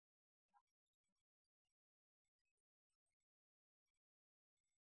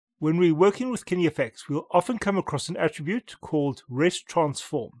When we're working with KineFX, we'll often come across an attribute called rest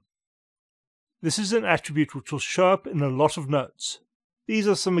transform. This is an attribute which will show up in a lot of nodes. These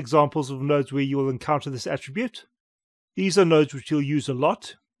are some examples of nodes where you will encounter this attribute. These are nodes which you'll use a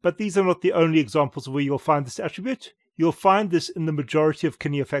lot, but these are not the only examples of where you'll find this attribute. You'll find this in the majority of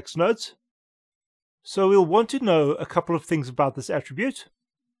KineFX nodes. So we'll want to know a couple of things about this attribute.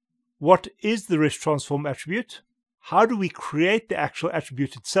 What is the rest transform attribute? How do we create the actual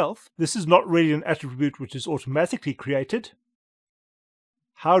attribute itself? This is not really an attribute which is automatically created.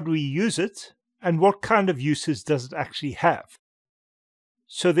 How do we use it? And what kind of uses does it actually have?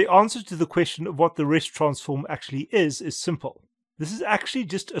 So the answer to the question of what the rest transform actually is simple. This is actually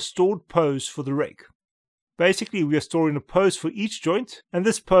just a stored pose for the rig. Basically, we are storing a pose for each joint, and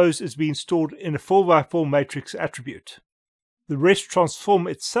this pose is being stored in a 4x4 matrix attribute. The rest transform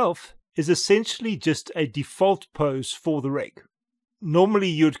itself is essentially just a default pose for the rig. Normally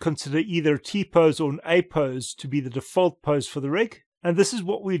you would consider either a T pose or an A pose to be the default pose for the rig, and this is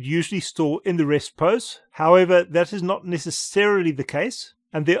what we'd usually store in the rest pose. However, that is not necessarily the case,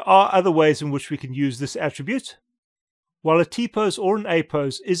 and there are other ways in which we can use this attribute. While a T pose or an A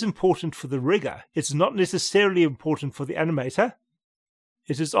pose is important for the rigger, it's not necessarily important for the animator.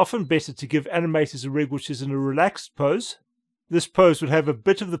 It is often better to give animators a rig which is in a relaxed pose. This pose would have a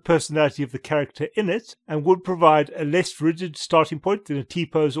bit of the personality of the character in it and would provide a less rigid starting point than a T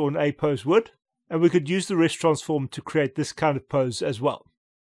pose or an A pose would, and we could use the rest transform to create this kind of pose as well.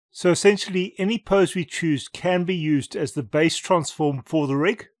 So essentially any pose we choose can be used as the base transform for the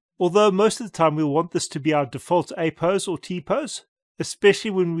rig, although most of the time we'll want this to be our default A pose or T pose,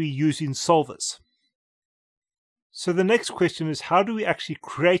 especially when we're using solvers. So the next question is, how do we actually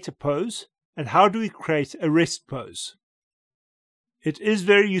create a pose, and how do we create a rest pose? It is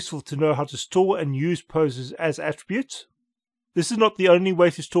very useful to know how to store and use poses as attributes. This is not the only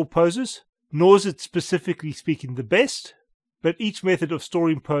way to store poses, nor is it specifically speaking the best, but each method of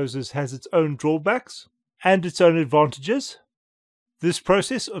storing poses has its own drawbacks and its own advantages. This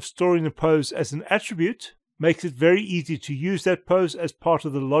process of storing a pose as an attribute makes it very easy to use that pose as part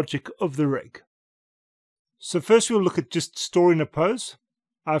of the logic of the rig. So first we'll look at just storing a pose.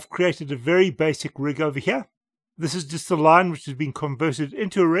 I've created a very basic rig over here. This is just a line which has been converted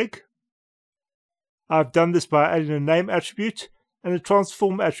into a rig. I've done this by adding a name attribute and a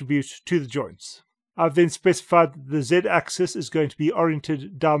transform attribute to the joints. I've then specified that the Z-axis is going to be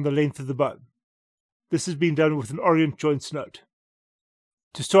oriented down the length of the bone. This has been done with an orient joints node.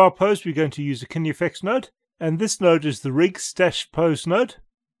 To store our pose, we're going to use a KineFX node, and this node is the rig stash pose node.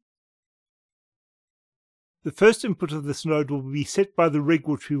 The first input of this node will be set by the rig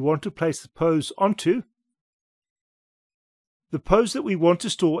which we want to place the pose onto. The pose that we want to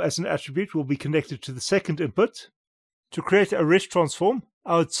store as an attribute will be connected to the second input. To create a rest transform,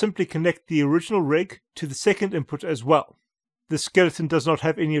 I would simply connect the original rig to the second input as well. The skeleton does not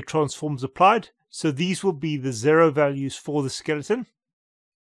have any transforms applied, so these will be the 0 values for the skeleton.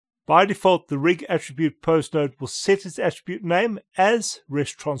 By default, the rig attribute pose node will set its attribute name as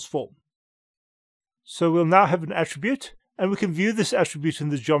rest transform. So we'll now have an attribute, and we can view this attribute in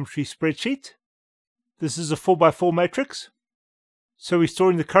the geometry spreadsheet. This is a 4x4 matrix. So we're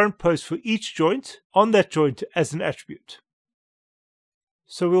storing the current pose for each joint on that joint as an attribute.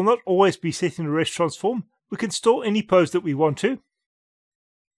 So we'll not always be setting a rest transform. We can store any pose that we want to.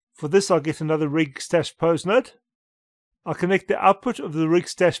 For this, I'll get another rig stash pose node. I'll connect the output of the rig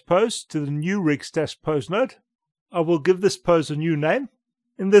stash pose to the new rig stash pose node. I will give this pose a new name.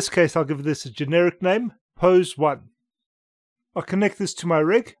 In this case, I'll give this a generic name, pose1. I'll connect this to my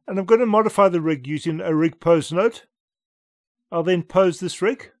rig, and I'm going to modify the rig using a rig pose node. I'll then pose this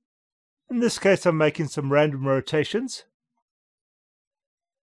rig. In this case, I'm making some random rotations.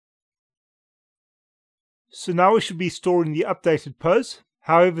 So now we should be storing the updated pose.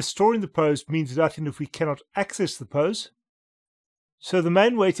 However, storing the pose means nothing if we cannot access the pose. So the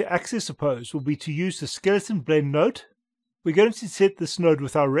main way to access a pose will be to use the skeleton blend node. We're going to set this node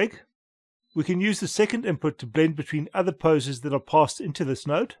with our rig. We can use the second input to blend between other poses that are passed into this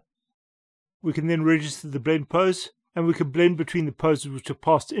node. We can then register the blend pose, and we can blend between the poses which are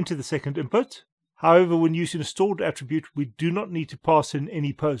passed into the second input. However, when using a stored attribute, we do not need to pass in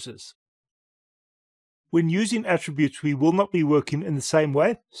any poses. When using attributes, we will not be working in the same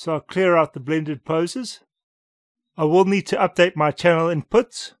way, so I'll clear out the blended poses. I will need to update my channel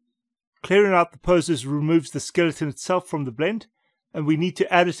inputs. Clearing out the poses removes the skeleton itself from the blend, and we need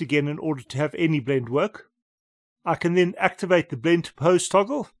to add it again in order to have any blend work. I can then activate the blend to pose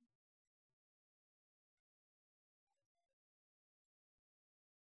toggle.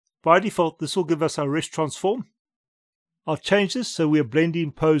 By default, this will give us our rest transform. I'll change this so we are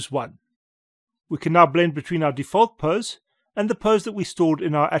blending pose 1. We can now blend between our default pose and the pose that we stored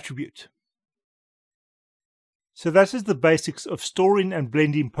in our attribute. So that is the basics of storing and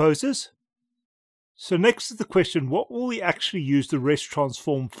blending poses. So next is the question, what will we actually use the rest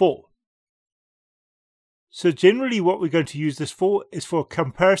transform for? So generally what we're going to use this for is for a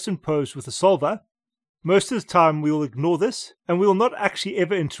comparison pose with a solver. Most of the time we will ignore this and we will not actually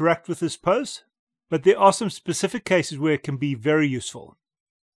ever interact with this pose, but there are some specific cases where it can be very useful.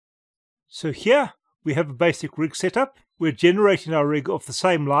 So here we have a basic rig setup. We're generating our rig off the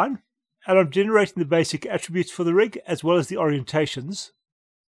same line, and I'm generating the basic attributes for the rig as well as the orientations.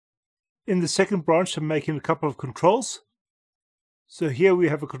 In the second branch I'm making a couple of controls. So here we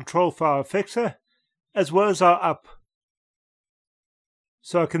have a control for our effector as well as our up.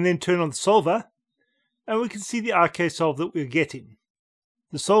 So I can then turn on the solver and we can see the IK solve that we're getting.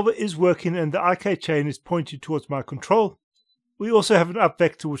 The solver is working and the IK chain is pointed towards my control. We also have an up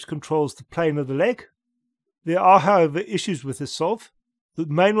vector which controls the plane of the leg. There are, however, issues with this solve. The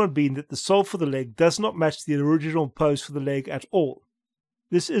main one being that the solve for the leg does not match the original pose for the leg at all.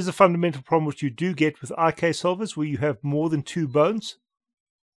 This is a fundamental problem which you do get with IK solvers where you have more than 2 bones.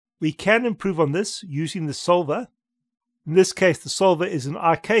 We can improve on this using the solver. In this case the solver is an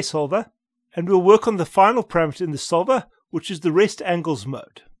IK solver, and we'll work on the final parameter in the solver, which is the rest angles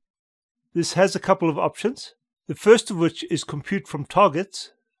mode. This has a couple of options, the first of which is compute from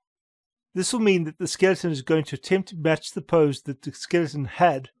targets. This will mean that the skeleton is going to attempt to match the pose that the skeleton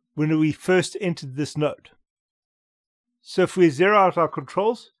had when we first entered this node. So if we zero out our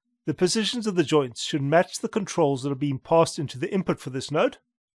controls, the positions of the joints should match the controls that are being passed into the input for this node.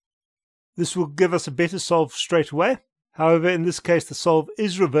 This will give us a better solve straight away. However, in this case the solve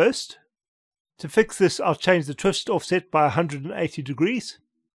is reversed. To fix this, I'll change the twist offset by 180 degrees.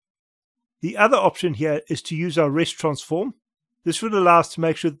 The other option here is to use our rest transform. This would allow us to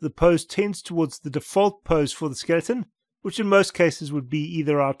make sure that the pose tends towards the default pose for the skeleton, which in most cases would be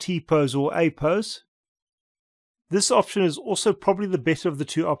either our T pose or A pose. This option is also probably the better of the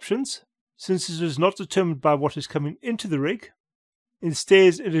two options, since it is not determined by what is coming into the rig.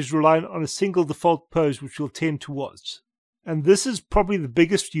 Instead, it is relying on a single default pose which will tend towards. And this is probably the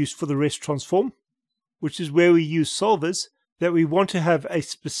biggest use for the rest transform, which is where we use solvers that we want to have a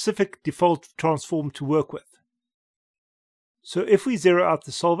specific default transform to work with. So if we zero out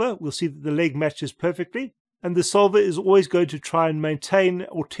the solver, we'll see that the leg matches perfectly, and the solver is always going to try and maintain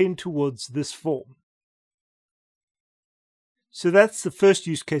or tend towards this form. So that's the first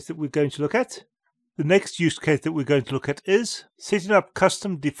use case that we're going to look at. The next use case that we're going to look at is setting up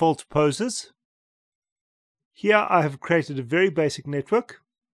custom default poses. Here I have created a very basic network.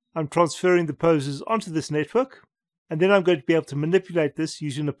 I'm transferring the poses onto this network, and then I'm going to be able to manipulate this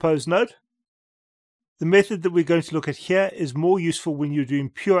using a pose node. The method that we're going to look at here is more useful when you're doing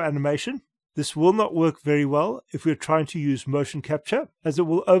pure animation. This will not work very well if we're trying to use motion capture, as it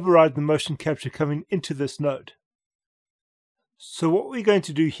will override the motion capture coming into this node. So what we're going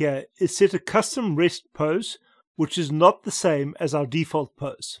to do here is set a custom rest pose, which is not the same as our default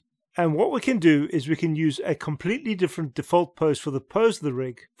pose. And what we can do is we can use a completely different default pose for the pose of the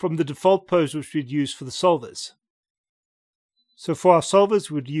rig from the default pose which we'd use for the solvers. So for our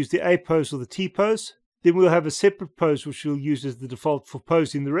solvers, we'd use the A pose or the T pose. Then we'll have a separate pose which we'll use as the default for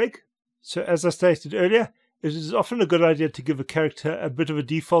posing the rig. So as I stated earlier, it is often a good idea to give a character a bit of a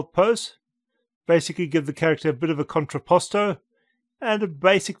default pose. Basically give the character a bit of a contrapposto and a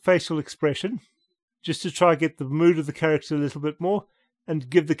basic facial expression, just to try and get the mood of the character a little bit more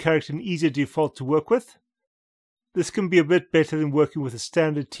and give the character an easier default to work with. This can be a bit better than working with a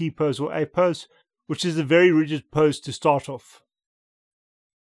standard T pose or A pose, which is a very rigid pose to start off.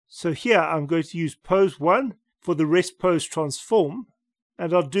 So here I'm going to use pose 1 for the rest pose transform,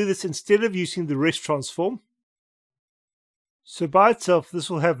 and I'll do this instead of using the rest transform. So by itself this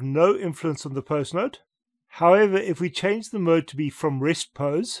will have no influence on the pose node. However, if we change the mode to be from rest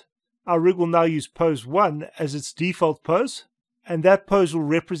pose, our rig will now use pose 1 as its default pose, and that pose will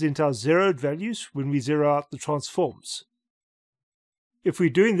represent our zeroed values when we zero out the transforms. If we're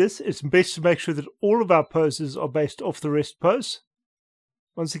doing this, it's best to make sure that all of our poses are based off the rest pose.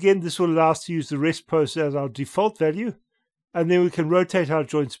 Once again, this will allow us to use the rest pose as our default value, and then we can rotate our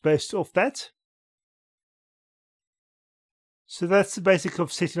joints based off that. So that's the basic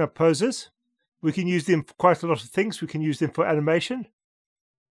of setting up poses. We can use them for quite a lot of things. We can use them for animation.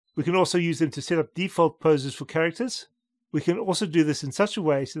 We can also use them to set up default poses for characters. We can also do this in such a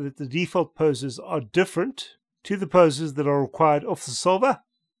way so that the default poses are different to the poses that are required off the solver,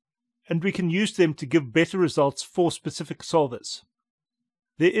 and we can use them to give better results for specific solvers.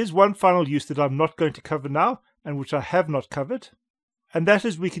 There is one final use that I'm not going to cover now, and which I have not covered, and that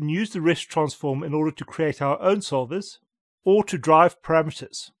is we can use the REST transform in order to create our own solvers or to drive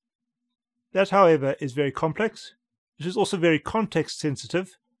parameters. That, however, is very complex. It is also very context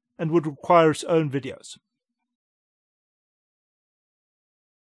sensitive and would require its own videos.